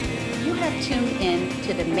have tuned in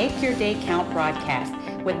to the Make Your Day Count broadcast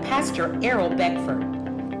with Pastor Errol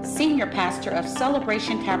Beckford, Senior Pastor of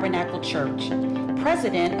Celebration Tabernacle Church,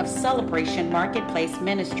 President of Celebration Marketplace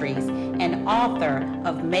Ministries, and author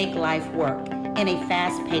of Make Life Work in a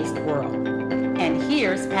Fast-Paced World. And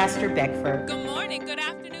here's Pastor Beckford. Good morning, good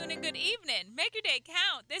afternoon, and good evening. Make your day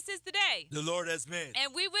count. This is the day the Lord has made.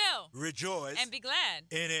 And we will Rejoice and be glad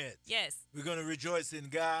in it. Yes. We're going to rejoice in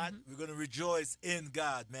God. Mm-hmm. We're going to rejoice in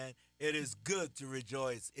God, man. It is good to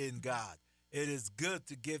rejoice in God. It is good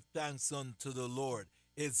to give thanks unto the Lord.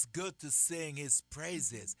 It's good to sing his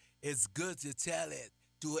praises. It's good to tell it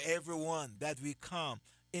to everyone that we come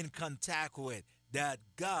in contact with that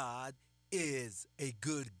God is a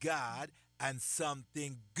good God and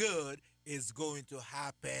something good is going to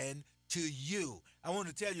happen to you. I want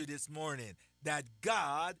to tell you this morning that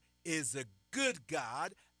God is a good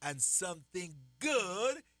God and something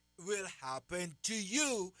good will happen to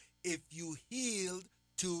you if you yield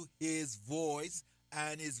to his voice,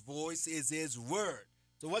 and his voice is his word.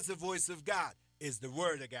 So what's the voice of God? Is the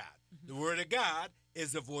word of God. The word of God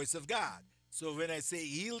is the voice of God. So when I say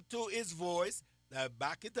yield to his voice, I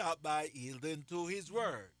back it up by yielding to his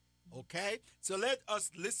word. Okay? So let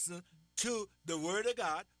us listen to the word of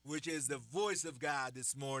God, which is the voice of God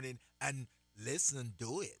this morning, and listen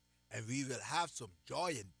to it. And we will have some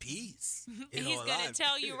joy and peace. He's going to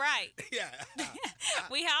tell you right. Yeah.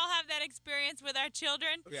 We all have that experience with our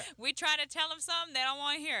children. Yeah. We try to tell them something, they don't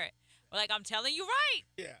want to hear it. We're like, I'm telling you right.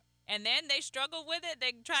 Yeah. And then they struggle with it.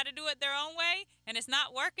 They try to do it their own way, and it's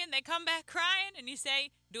not working. They come back crying, and you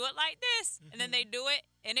say, do it like this. And then they do it,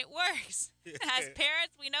 and it works. As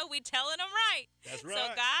parents, we know we telling them right. That's right. So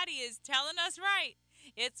God is telling us right.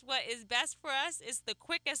 It's what is best for us. It's the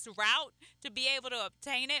quickest route to be able to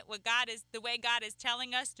obtain it. The way God is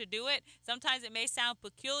telling us to do it. Sometimes it may sound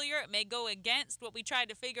peculiar. It may go against what we tried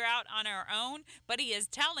to figure out on our own, but he is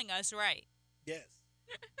telling us right. Yes.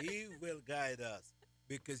 He will guide us.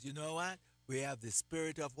 Because you know what? We have the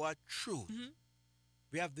spirit of what? Truth. Mm-hmm.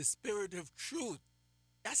 We have the spirit of truth.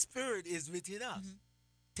 That spirit is within us,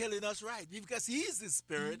 telling us right. Because he is the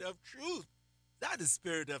spirit of truth. Not the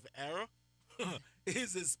spirit of error.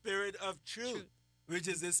 He's the spirit of truth, which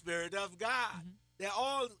is the spirit of God. They're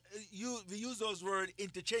all, we use those words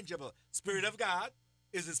interchangeable. Spirit of God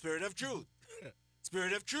is the spirit of truth.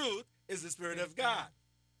 Spirit of truth is the spirit of God.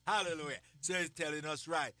 Hallelujah. So he's telling us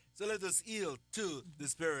right. So let us yield to the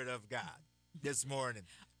Spirit of God this morning.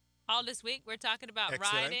 All this week, we're talking about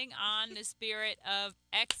riding on the spirit of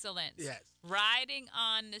excellence. Yes. Riding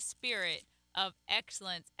on the spirit of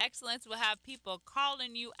excellence. Excellence will have people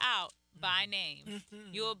calling you out by name.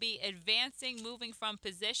 You will be advancing, moving from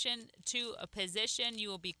position to a position. You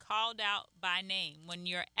will be called out by name. When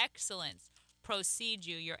your excellence precedes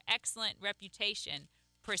you, your excellent reputation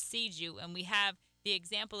precedes you. And we have the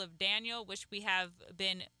example of Daniel, which we have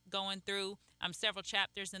been going through several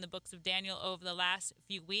chapters in the books of Daniel over the last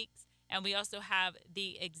few weeks. And we also have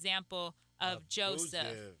the example of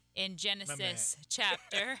Joseph in Genesis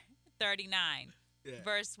chapter 39,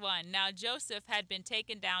 verse 1. Now Joseph had been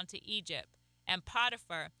taken down to Egypt, and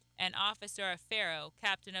Potiphar, an officer of Pharaoh,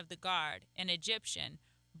 captain of the guard, an Egyptian,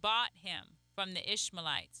 bought him from the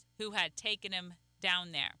Ishmaelites who had taken him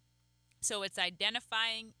down there. So it's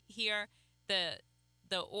identifying here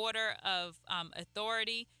the order of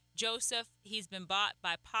authority. Joseph, he's been bought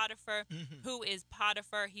by Potiphar. Who is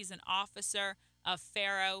Potiphar? He's an officer of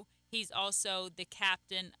Pharaoh. He's also the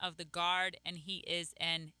captain of the guard, and he is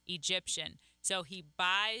an Egyptian. So he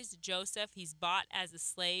buys Joseph. He's bought as a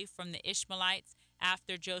slave from the Ishmaelites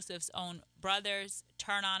after Joseph's own brothers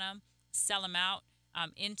turn on him, sell him out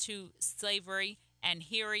into slavery. And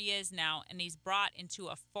here he is now, and he's brought into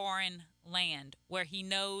a foreign land where he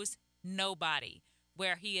knows nobody,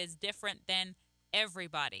 where he is different than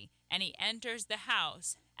everybody, and he enters the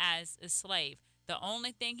house as a slave. The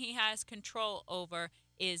only thing he has control over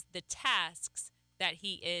is the tasks that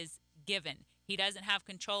he is given. He doesn't have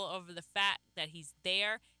control over the fact that he's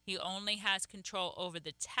there. He only has control over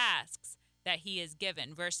the tasks that he is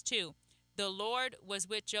given. Verse 2, the Lord was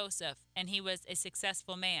with Joseph, and he was a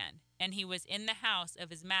successful man, and he was in the house of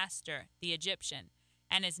his master, the Egyptian.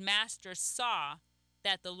 And his master saw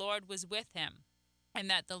that the Lord was with him, and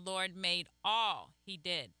that the Lord made all he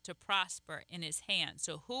did to prosper in his hand.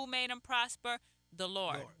 So who made him prosper? The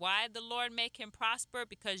Lord. Why did the Lord make him prosper?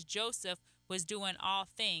 Because Joseph was doing all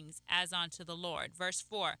things as unto the Lord. Verse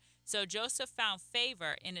 4, so Joseph found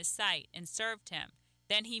favor in his sight and served him.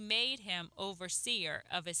 Then he made him overseer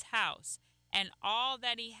of his house, and all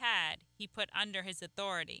that he had he put under his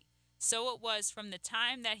authority. So it was from the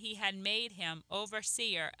time that he had made him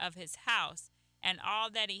overseer of his house and all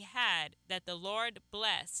that he had, that the Lord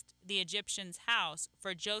blessed the Egyptian's house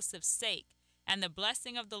for Joseph's sake. And the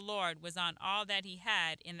blessing of the Lord was on all that he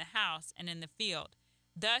had in the house and in the field.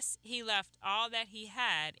 Thus he left all that he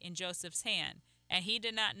had in Joseph's hand, and he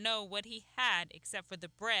did not know what he had except for the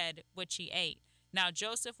bread which he ate. Now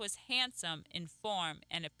Joseph was handsome in form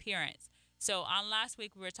and appearance. So on last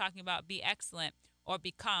week we were talking about be excellent or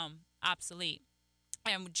become obsolete.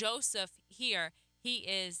 And Joseph here, he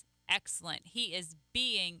is excellent. He is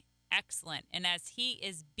being excellent. And as he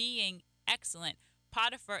is being excellent,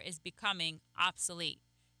 Potiphar is becoming obsolete.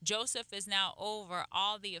 Joseph is now over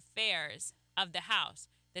all the affairs of the house,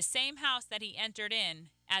 the same house that he entered in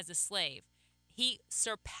as a slave. He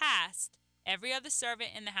surpassed every other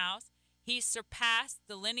servant in the house. He surpassed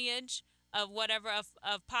the lineage of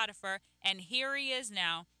of Potiphar, and here he is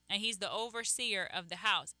now, and he's the overseer of the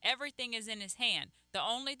house. Everything is in his hand. The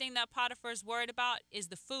only thing that Potiphar is worried about is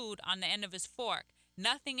the food on the end of his fork.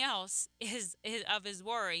 Nothing else is of his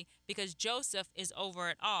worry, because Joseph is over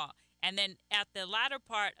it all. And then at the latter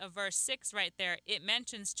part of verse 6 right there, it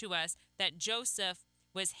mentions to us that Joseph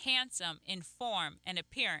was handsome in form and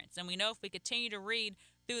appearance. And we know if we continue to read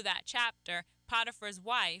through that chapter, Potiphar's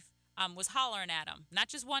wife was hollering at him, not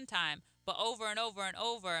just one time, but over and over and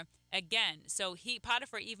over again. So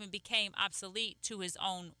Potiphar even became obsolete to his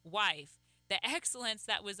own wife. The excellence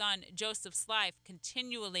that was on Joseph's life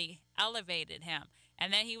continually elevated him.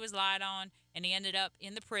 And then he was lied on, and he ended up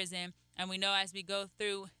in the prison. And we know as we go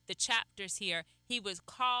through the chapters here, he was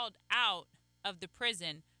called out of the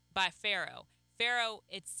prison by Pharaoh. Pharaoh,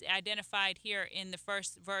 it's identified here in the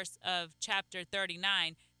first verse of chapter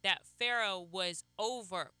 39, that Pharaoh was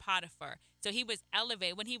over Potiphar. So he was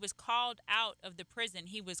elevated. When he was called out of the prison,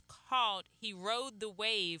 he rode the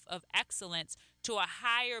wave of excellence to a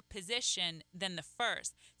higher position than the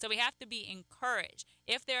first. So we have to be encouraged.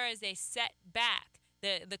 If there is a setback,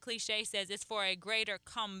 the cliche says it's for a greater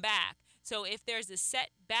comeback. So if there's a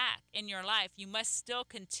setback in your life, you must still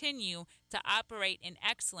continue to operate in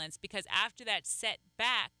excellence, because after that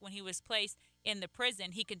setback, when he was placed in the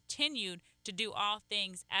prison, he continued to do all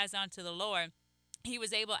things as unto the Lord. He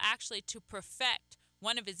was able actually to perfect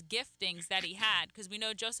one of his giftings that he had, because we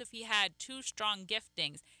know Joseph, he had two strong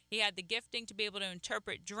giftings. He had the gifting to be able to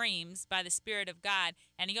interpret dreams by the Spirit of God,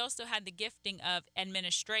 and he also had the gifting of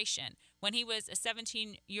administration. When he was a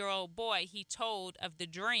 17-year-old boy, he told of the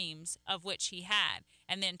dreams of which he had,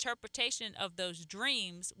 and the interpretation of those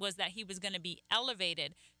dreams was that he was going to be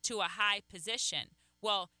elevated to a high position.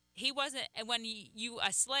 Well, he wasn't. When you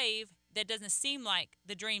a slave, that doesn't seem like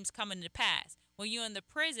the dreams coming to pass. When you're in the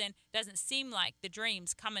prison, doesn't seem like the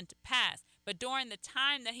dreams coming to pass. But during the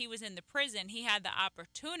time that he was in the prison, he had the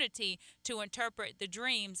opportunity to interpret the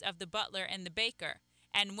dreams of the butler and the baker.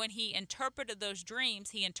 And when he interpreted those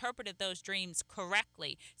dreams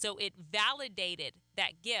correctly. So it validated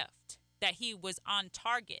that gift, that he was on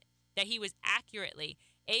target, that he was accurately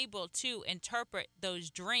able to interpret those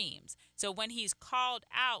dreams. So when he's called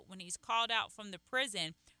out from the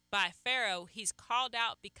prison by Pharaoh, he's called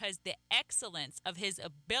out because the excellence of his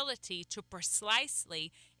ability to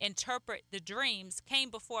precisely interpret the dreams came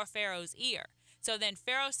before Pharaoh's ear. So then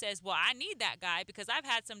Pharaoh says, well, I need that guy because I've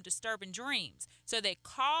had some disturbing dreams. So they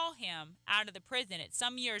call him out of the prison. It's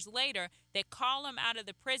some years later, they call him out of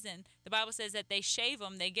the prison. The Bible says that they shave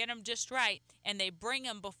him, they get him just right, and they bring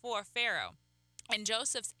him before Pharaoh. And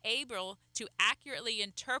Joseph's able to accurately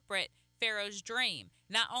interpret Pharaoh's dream.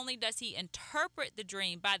 Not only does he interpret the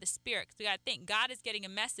dream by the Spirit, because we got to think God is getting a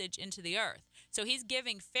message into the earth. So he's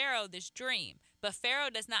giving Pharaoh this dream, but Pharaoh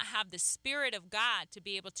does not have the Spirit of God to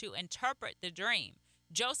be able to interpret the dream.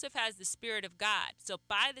 Joseph has the Spirit of God. So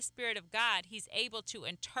by the Spirit of God, he's able to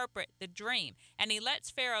interpret the dream. And he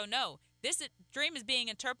lets Pharaoh know, this dream is being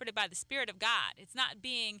interpreted by the Spirit of God. It's not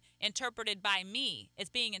being interpreted by me. It's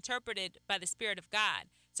being interpreted by the Spirit of God.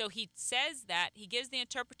 So he says that, he gives the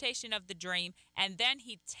interpretation of the dream, and then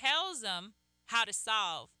he tells them how to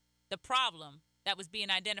solve the problem that was being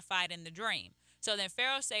identified in the dream. So then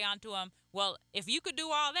Pharaoh say unto him, well, if you could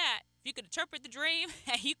do all that, if you could interpret the dream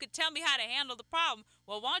and you could tell me how to handle the problem,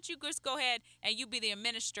 well, why don't you just go ahead and you be the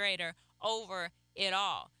administrator over it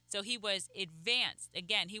all? So he was advanced.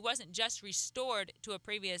 Again, he wasn't just restored to a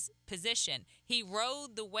previous position. He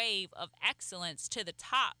rode the wave of excellence to the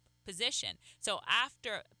top position. So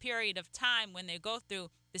after a period of time, when they go through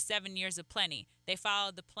the 7 years of plenty, they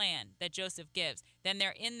follow the plan that Joseph gives. Then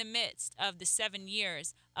they're in the midst of the 7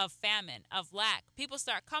 years of famine, of lack. People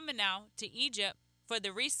start coming now to Egypt for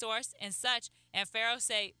the resource and such, and Pharaoh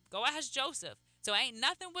say, go ask Joseph. So ain't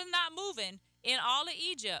nothing was not moving in all of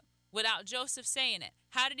Egypt without Joseph saying it.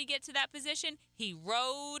 How did he get to that position? He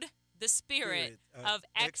rode the spirit of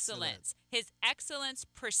excellence. His excellence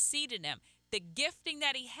preceded him. The gifting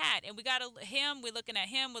that he had, and we're looking at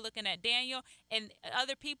him, we're looking at Daniel, and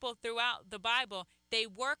other people throughout the Bible, they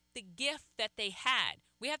worked the gift that they had.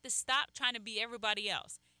 We have to stop trying to be everybody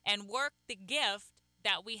else and work the gift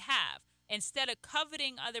that we have. Instead of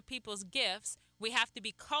coveting other people's gifts, we have to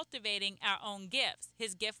be cultivating our own gifts.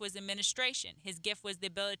 His gift was administration. His gift was the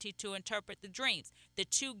ability to interpret the dreams. The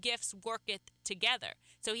two gifts worketh together.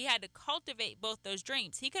 So he had to cultivate both those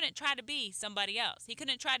dreams. He couldn't try to be somebody else. He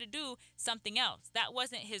couldn't try to do something else. That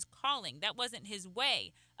wasn't his calling. That wasn't his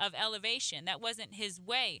way of elevation. That wasn't his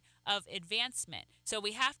way of advancement. So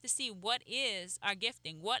we have to see what is our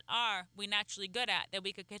gifting. What are we naturally good at that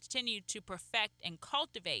we could continue to perfect and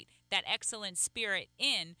cultivate that excellent spirit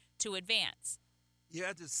in to advance. You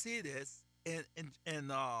have to see this in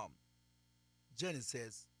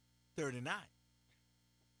Genesis 39.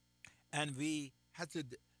 And we have to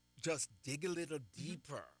just dig a little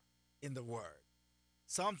deeper in the word.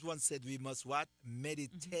 Psalms once said we must what?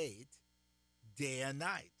 Meditate day and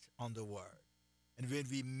night on the word. And when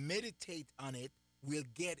we meditate on it, we'll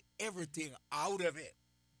get everything out of it.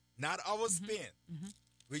 Not our spin.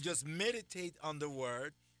 We just meditate on the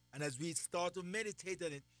word. And as we start to meditate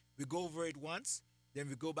on it, we go over it once, then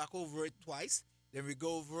we go back over it twice, then we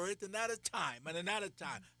go over it another time and another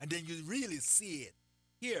time, and then you really see it.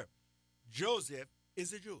 Here, Joseph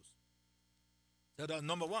is a Jew. So that's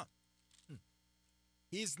number one.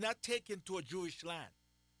 He's not taken to a Jewish land.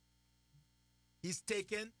 He's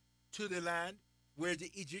taken to the land where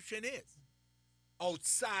the Egyptian is,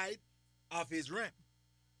 outside of his rim,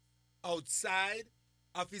 outside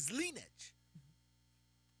of his lineage.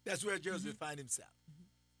 That's where Joseph found himself.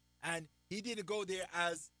 And he didn't go there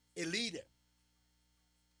as a leader.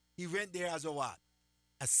 He went there as a what?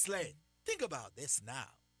 A slave. Think about this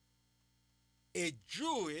now. A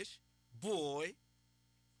Jewish boy,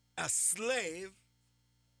 a slave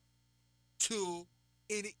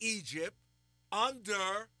in Egypt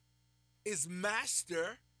under his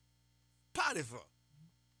master, Potiphar,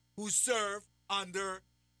 who served under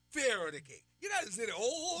Pharaoh the king. You got to see the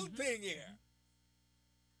whole thing here.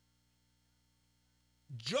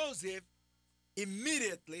 Joseph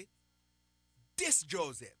immediately, this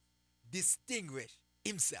Joseph, distinguished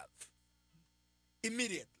himself.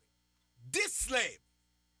 Immediately. This slave,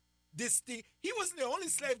 he wasn't the only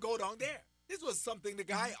slave go down there. This was something the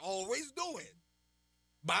guy always doing,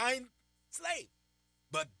 buying slave.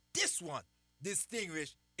 But this one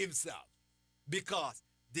distinguished himself because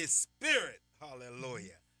the spirit,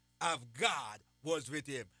 hallelujah, of God was with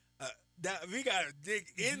him. We got to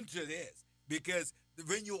dig into this because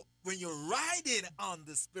when you're riding on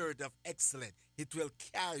the spirit of excellence, it will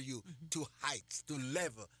carry you to heights, to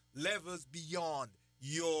levels beyond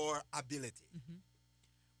your ability.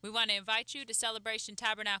 We want to invite you to Celebration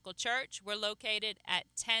Tabernacle Church. We're located at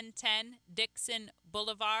 1010 Dixon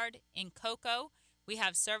Boulevard in Cocoa. We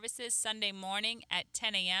have services Sunday morning at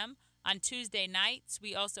 10 a.m. On Tuesday nights,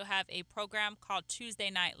 we also have a program called Tuesday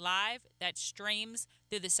Night Live that streams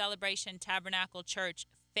through the Celebration Tabernacle Church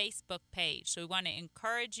Facebook page. So we want to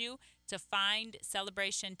encourage you to find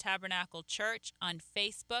Celebration Tabernacle Church on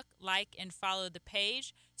Facebook, like and follow the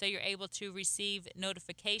page so you're able to receive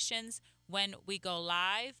notifications when we go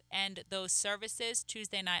live. And those services,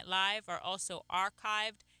 Tuesday Night Live, are also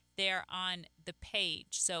archived there on the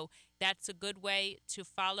page. So that's a good way to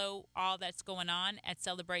follow all that's going on at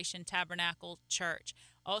Celebration Tabernacle Church.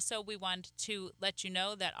 Also, we want to let you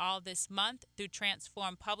know that all this month through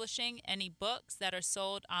Transform Publishing, any books that are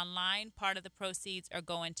sold online, part of the proceeds are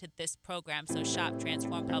going to this program. So shop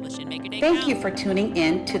Transform Publishing. Make your day count. Thank you for tuning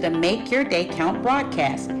in to the Make Your Day Count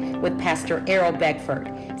broadcast with Pastor Errol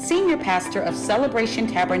Beckford, Senior Pastor of Celebration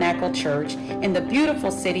Tabernacle Church in the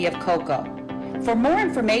beautiful city of Cocoa. For more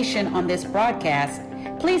information on this broadcast,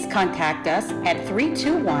 please contact us at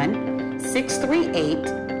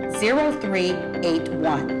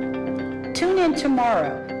 321-638-0381. Tune in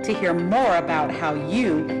tomorrow to hear more about how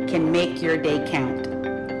you can make your day count.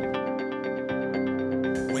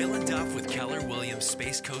 Waylon Duff with Keller Williams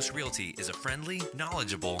Space Coast Realty is a friendly,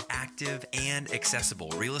 knowledgeable, active, and accessible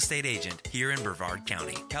real estate agent here in Brevard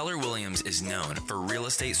County. Keller Williams is known for real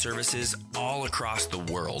estate services all across the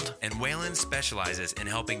world, and Waylon specializes in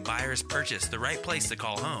helping buyers purchase the right place to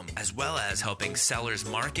call home, as well as helping sellers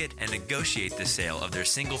market and negotiate the sale of their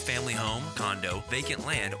single-family home, condo, vacant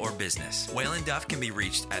land, or business. Waylon Duff can be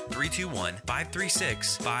reached at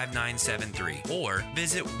 321-536-5973 or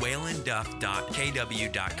visit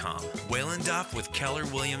waylonduff.kw.com. Waylon Duff with Keller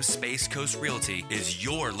Williams Williams Space Coast Realty is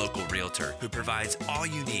your local realtor who provides all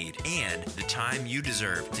you need and the time you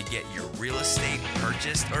deserve to get your real estate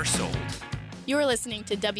purchased or sold. You're listening to